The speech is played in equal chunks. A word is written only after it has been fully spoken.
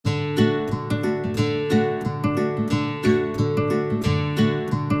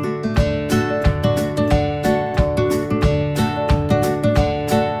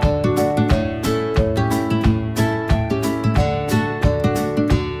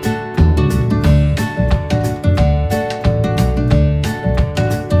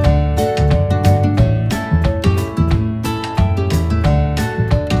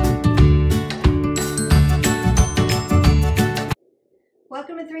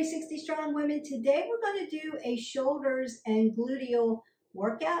360 Strong Women. Today we're going to do a shoulders and gluteal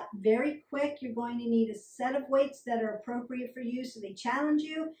workout. Very quick. You're going to need a set of weights that are appropriate for you so they challenge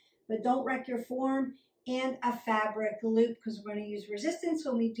you, but don't wreck your form, and a fabric loop because we're going to use resistance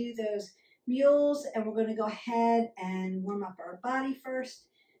when we do those mules, and we're going to go ahead and warm up our body first.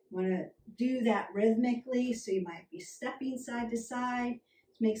 We're going to do that rhythmically, so you might be stepping side to side,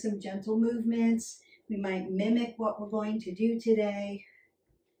 make some gentle movements. We might mimic what we're going to do today.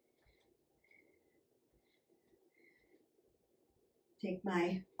 Take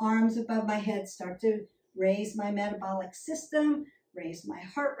my arms above my head, start to raise my metabolic system, raise my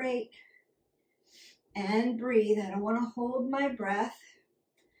heart rate, and breathe. I don't want to hold my breath.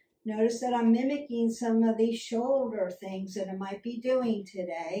 Notice that I'm mimicking some of these shoulder things that I might be doing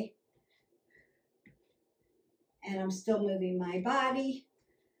today. And I'm still moving my body.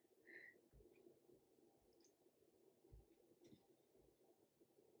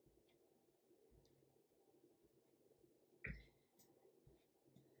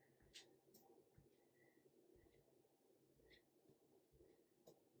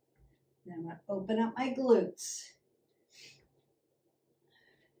 Then I'm going to open up my glutes.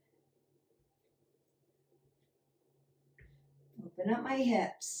 Open up my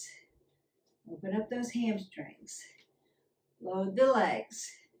hips. Open up those hamstrings. Load the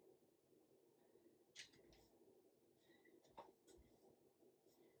legs.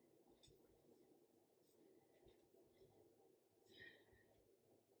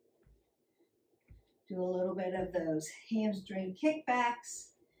 Do a little bit of those hamstring kickbacks.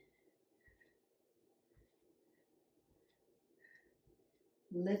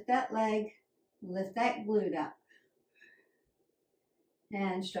 Lift that leg, lift that glute up,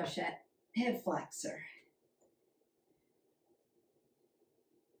 and stretch that hip flexor.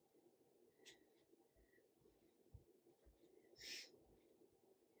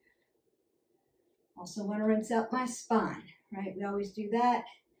 Also want to rinse out my spine, right? We always do that.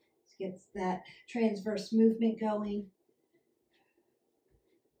 Let's get that transverse movement going.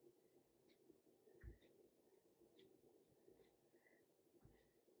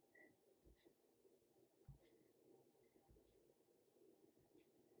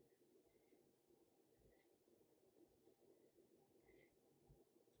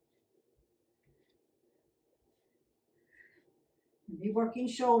 Be working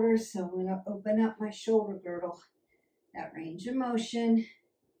shoulders, so I'm going to open up my shoulder girdle, that range of motion.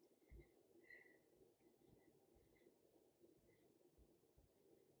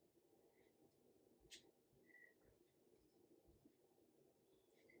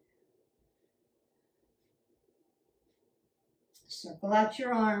 Circle out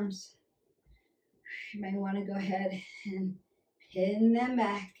your arms. You may want to go ahead and pin them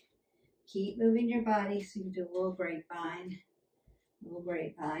back. Keep moving your body so you do a little grapevine. Little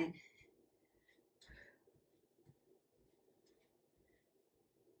grapevine.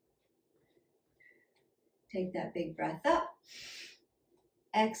 Take that big breath up.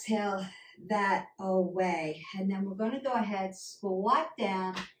 Exhale that away. And then we're going to go ahead, squat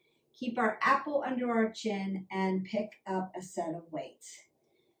down, keep our apple under our chin, and pick up a set of weights.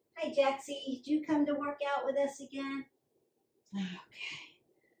 Hi, Jaxie. Did you come to work out with us again? Okay.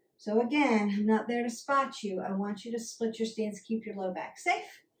 So again, I'm not there to spot you. I want you to split your stance, keep your low back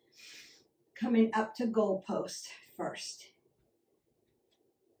safe. Coming up to goalpost first.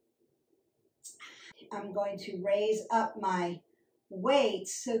 I'm going to raise up my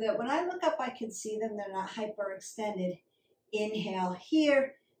weights so that when I look up, I can see them. They're not hyperextended. Inhale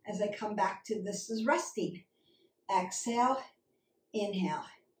here as I come back to this is resting. Exhale, inhale.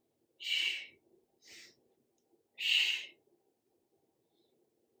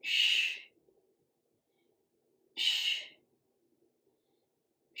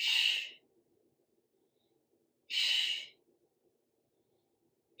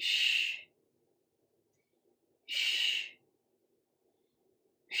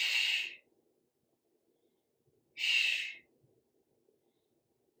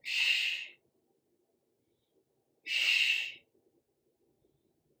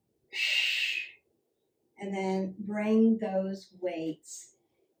 And then bring those weights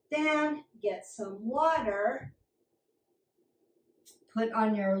down, get some water, put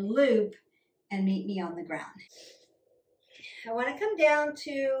on your loop, and meet me on the ground. I want to come down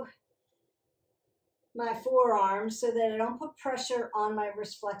to my forearms so that I don't put pressure on my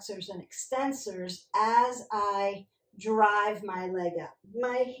wrist flexors and extensors as I drive my leg up.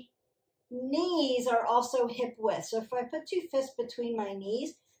 My knees are also hip width, so if I put two fists between my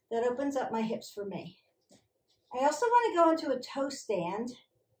knees, that opens up my hips for me. I also want to go into a toe stand.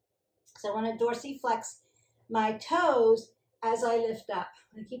 So I want to dorsiflex my toes as I lift up.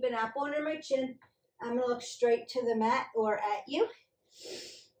 I'm going to keep an apple under my chin. I'm going to look straight to the mat or at you.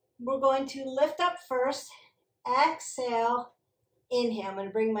 We're going to lift up first. Exhale. Inhale. I'm going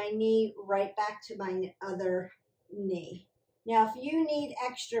to bring my knee right back to my other knee. Now, if you need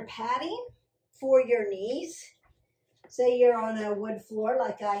extra padding for your knees, say you're on a wood floor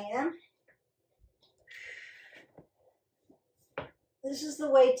like I am, this is the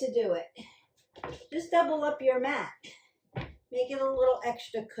way to do it. Just double up your mat. Make it a little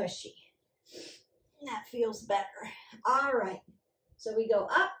extra cushy. That feels better. All right. So we go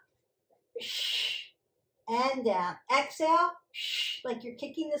up and down. Exhale, like you're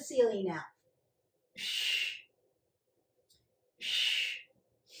kicking the ceiling out.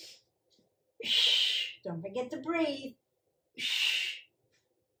 Don't forget to breathe.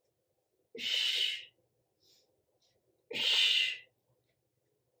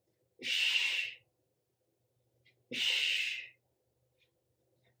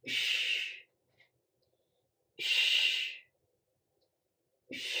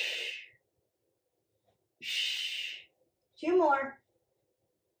 Two more.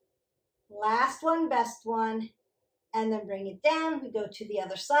 Last one, best one. And then bring it down. We go to the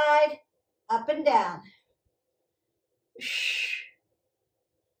other side, up and down.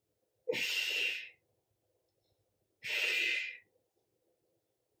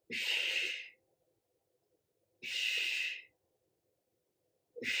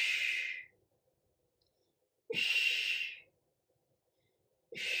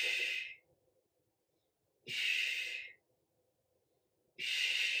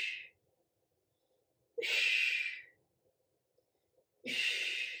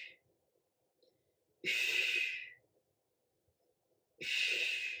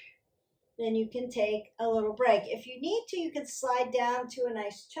 Then you can take a little break. If you need to, you can slide down to a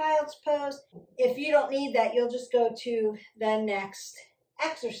nice child's pose. If you don't need that, you'll just go to the next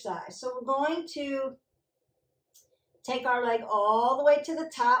exercise. So we're going to take our leg all the way to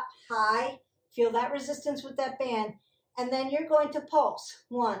the top, high. Feel that resistance with that band. And then you're going to pulse.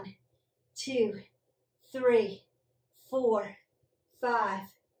 1, 2, 3, 4, 5,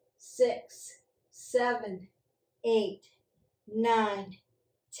 6, 7, 8, 9,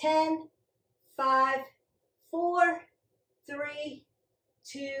 10, 5, 4, 3,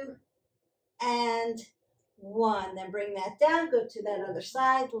 2, and 1. Then bring that down, go to that other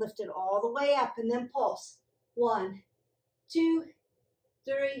side, lift it all the way up, and then pulse. 1, 2,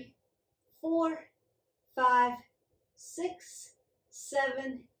 3, 4, 5, 6,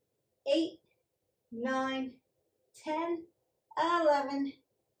 7, 8, 9, 10, 11,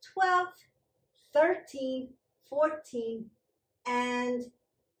 12, 13, 14, and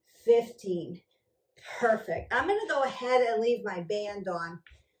 15. Perfect. I'm going to go ahead and leave my band on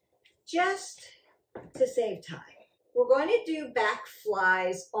just to save time. We're going to do back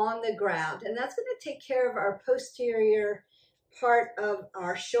flies on the ground, and that's going to take care of our posterior part of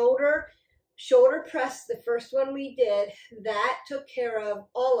our shoulder. Shoulder press, the first one we did, that took care of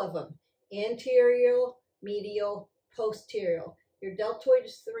all of them. Anterior, medial, posterior. Your deltoid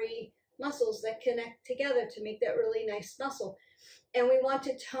is 3 muscles that connect together to make that really nice muscle. And we want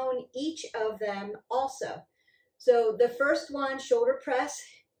to tone each of them also. So the first one, shoulder press,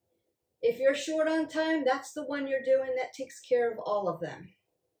 if you're short on time, that's the one you're doing that takes care of all of them.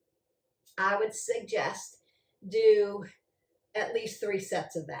 I would suggest do at least 3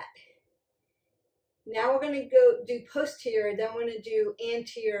 sets of that. Now we're going to go do posterior, then we're going to do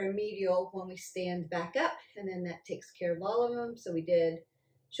anterior and medial when we stand back up, and then that takes care of all of them. So we did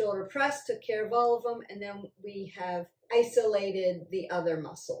shoulder press, took care of all of them, and then we have isolated the other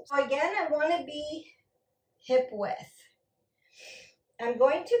muscles. So again, I want to be hip width. I'm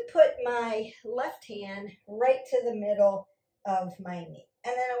going to put my left hand right to the middle of my knee,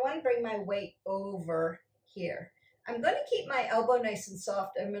 and then I want to bring my weight over here. I'm going to keep my elbow nice and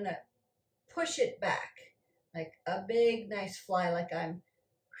soft. I'm going to push it back like a big nice fly, like I'm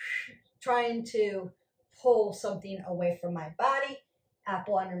trying to pull something away from my body.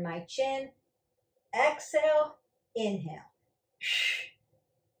 Apple under my chin. Exhale, inhale.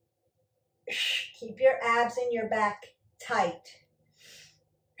 Keep your abs and your back tight.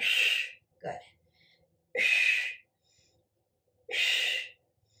 Good.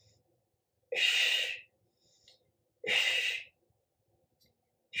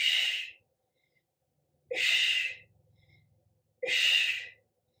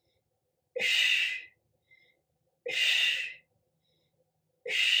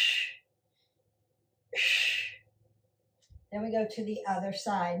 Then we go to the other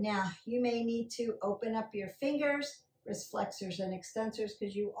side. Now, you may need to open up your fingers, wrist flexors and extensors,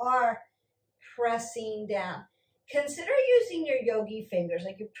 because you are pressing down. Consider using your yogi fingers,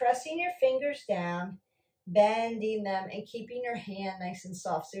 like you're pressing your fingers down, bending them, and keeping your hand nice and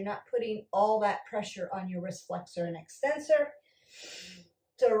soft. So you're not putting all that pressure on your wrist flexor and extensor.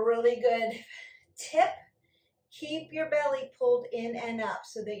 It's a really good tip. Keep your belly pulled in and up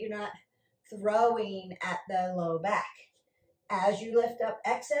so that you're not throwing at the low back. As you lift up,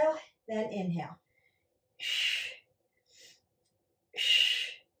 exhale, then inhale.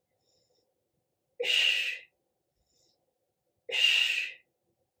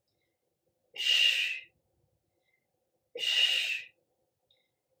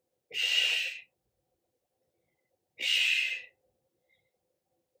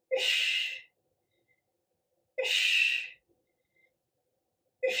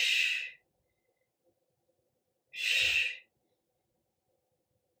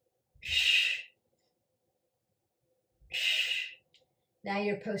 Now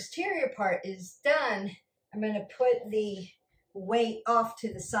your posterior part is done. I'm going to put the weight off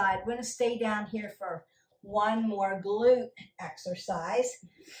to the side. I'm going to stay down here for one more glute exercise.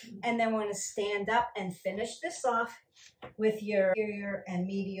 And then we're going to stand up and finish this off with your posterior and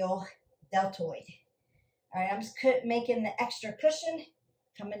medial deltoid. All right, I'm just making the extra cushion,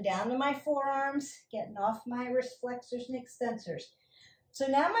 coming down to my forearms, getting off my wrist flexors and extensors. So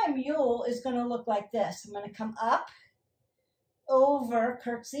now my mule is going to look like this. I'm going to come up, over,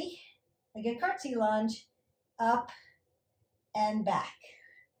 curtsy, like a curtsy lunge, up and back.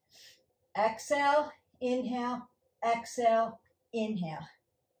 Exhale, inhale, exhale, inhale.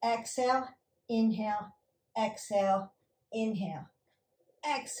 Exhale, inhale, exhale, inhale.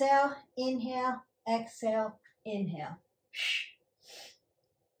 Exhale, inhale, exhale, inhale.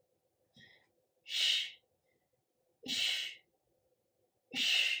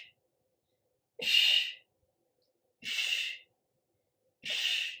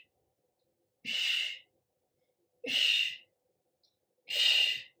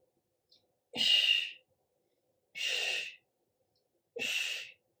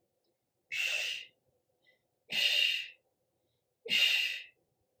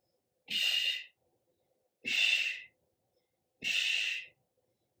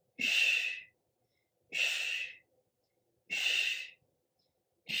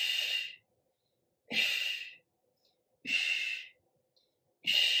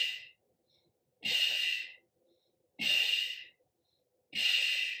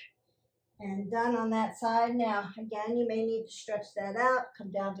 And done on that side. Now, again, you may need to stretch that out,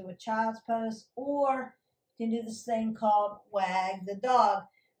 come down to a child's pose, or you can do this thing called wag the dog.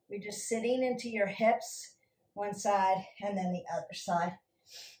 You're just sitting into your hips, one side and then the other side.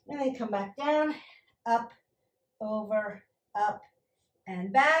 And then come back down, up, over, up,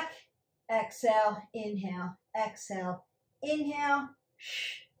 and back. Exhale, inhale, exhale, inhale.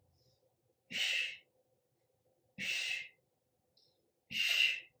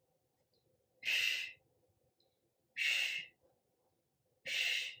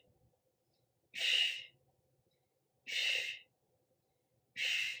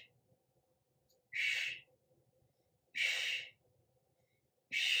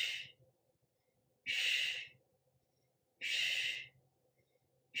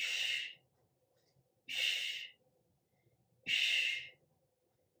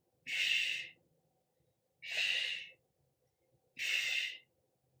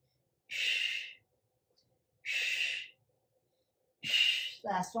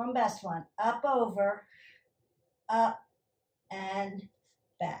 Last one, best one. Up, over, up, and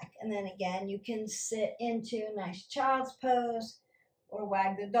back. And then again, you can sit into a nice child's pose or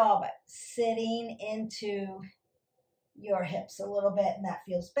wag the dog, but sitting into your hips a little bit, and that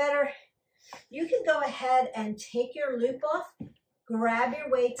feels better. You can go ahead and take your loop off, grab your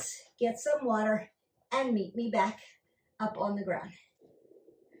weights, get some water, and meet me back up on the ground.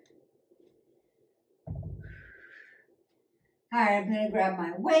 All right, I'm going to grab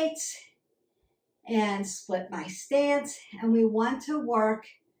my weights and split my stance. And we want to work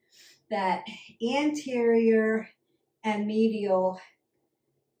that anterior and medial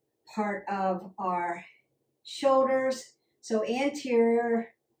part of our shoulders. So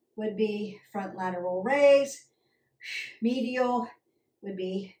anterior would be front lateral raise. Medial would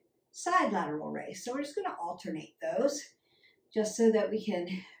be side lateral raise. So we're just going to alternate those just so that we can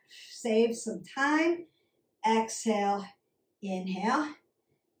save some time. Exhale. Inhale,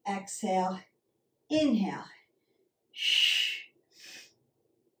 exhale, inhale.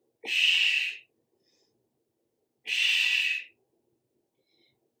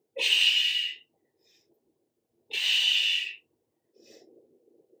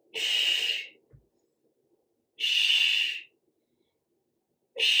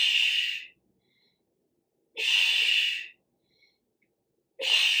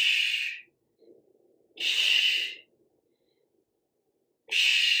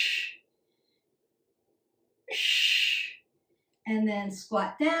 And then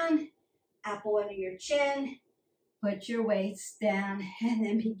squat down, apple under your chin, put your weights down, and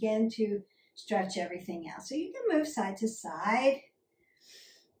then begin to stretch everything out. So you can move side to side.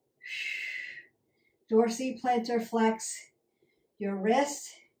 Dorsiplantar flex your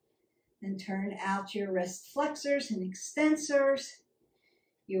wrist, then turn out your wrist flexors and extensors.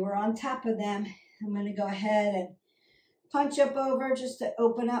 You are on top of them. I'm going to go ahead and punch up over just to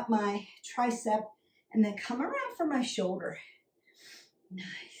open up my tricep and then come around for my shoulder.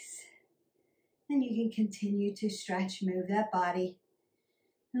 Nice. And you can continue to stretch, move that body.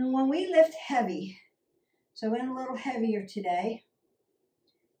 And when we lift heavy, so I went a little heavier today,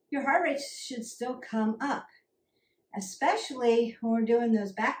 your heart rate should still come up, especially when we're doing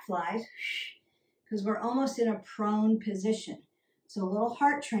those back flies, because we're almost in a prone position. So a little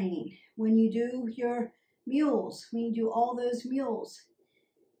heart training. When you do your mules, when you do all those mules,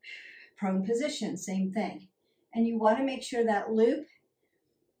 prone position, same thing. And you want to make sure that loop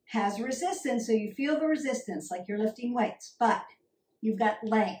has resistance, so you feel the resistance like you're lifting weights, but you've got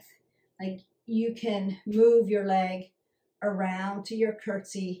length. Like you can move your leg around to your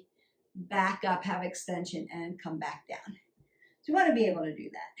curtsy, back up, have extension, and come back down. So you want to be able to do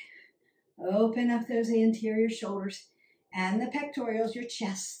that. Open up those anterior shoulders and the pectorals, your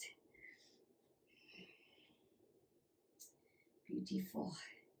chest. Beautiful.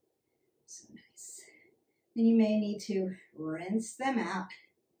 So nice. Then you may need to rinse them out,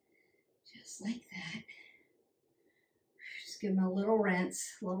 just like that. Just give them a little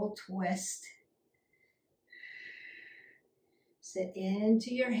rinse, a little twist. Sit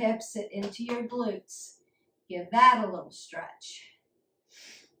into your hips, sit into your glutes. Give that a little stretch.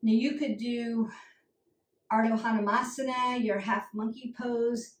 Now you could do Ardha Hanumasana, your half monkey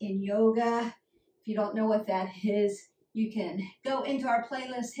pose in yoga. If you don't know what that is, you can go into our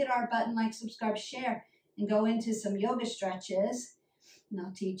playlist, hit our button, like, subscribe, share, and go into some yoga stretches. And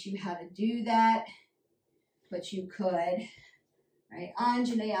I'll teach you how to do that. But you could, right?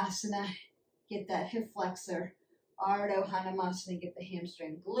 Anjaneyasana, get that hip flexor. Ardha Hanumasana, get the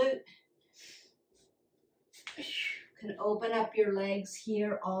hamstring glute. You can open up your legs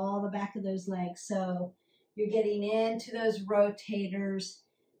here, all the back of those legs. So you're getting into those rotators.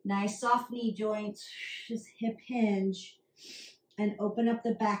 Nice soft knee joints, just hip hinge, and open up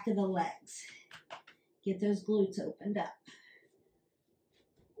the back of the legs. Get those glutes opened up.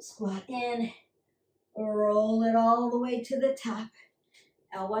 Squat in, roll it all the way to the top.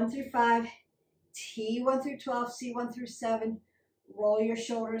 L1 through 5, T1 through 12, C1 through 7. Roll your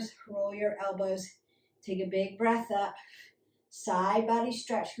shoulders, roll your elbows. Take a big breath up. Side body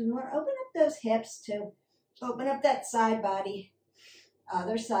stretch. We want to open up those hips too. Open up that side body.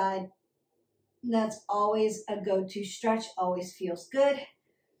 Other side. That's always a go-to stretch. Always feels good.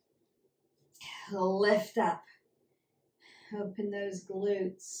 Lift up. Open those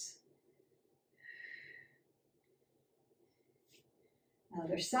glutes.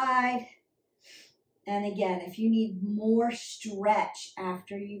 Other side. And again, if you need more stretch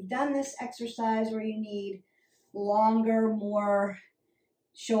after you've done this exercise, or you need longer, more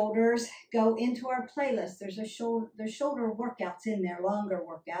shoulders, go into our playlist. There's shoulder workouts in there, longer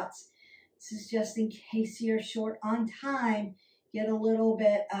workouts. This is just in case you're short on time. Get a little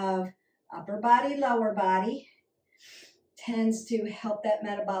bit of upper body, lower body. Tends to help that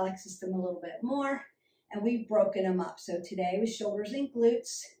metabolic system a little bit more. And we've broken them up. So today was shoulders and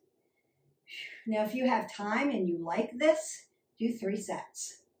glutes. Now, if you have time and you like this, do 3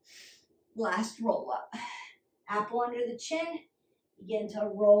 sets. Last roll up. Apple under the chin. Begin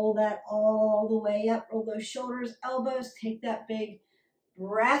to roll that all the way up. Roll those shoulders, elbows. Take that big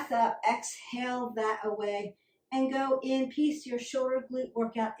breath up. Exhale that away. And go in peace. Your shoulder glute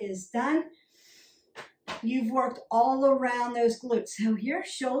workout is done. You've worked all around those glutes. So your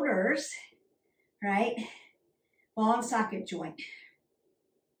shoulders, right, ball and socket joint,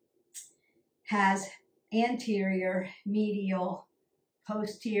 has anterior, medial,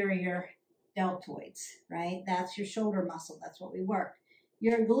 posterior deltoids, right? That's your shoulder muscle. That's what we work.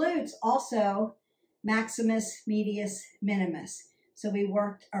 Your glutes also, maximus, medius, minimus. So we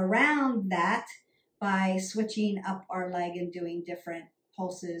worked around that by switching up our leg and doing different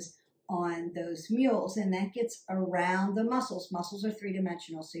pulses on those mules. And that gets around the muscles. Muscles are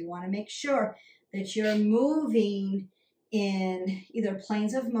 3-dimensional. So you want to make sure that you're moving in either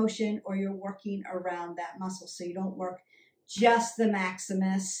planes of motion or you're working around that muscle. So you don't work just the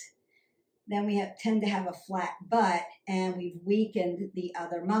maximus. Then we tend to have a flat butt and we've weakened the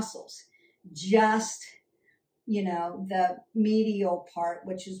other muscles. Just, you know, the medial part,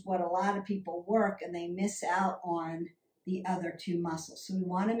 which is what a lot of people work, and they miss out on the other 2 muscles. So we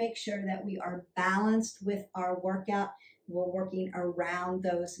want to make sure that we are balanced with our workout. we're working around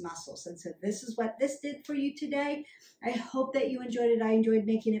those muscles. And so this is what this did for you today. I hope that you enjoyed it. I enjoyed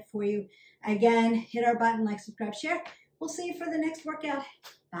making it for you. Again, hit our button, like, subscribe, share. We'll see you for the next workout.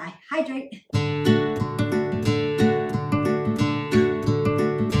 Bye. Hydrate.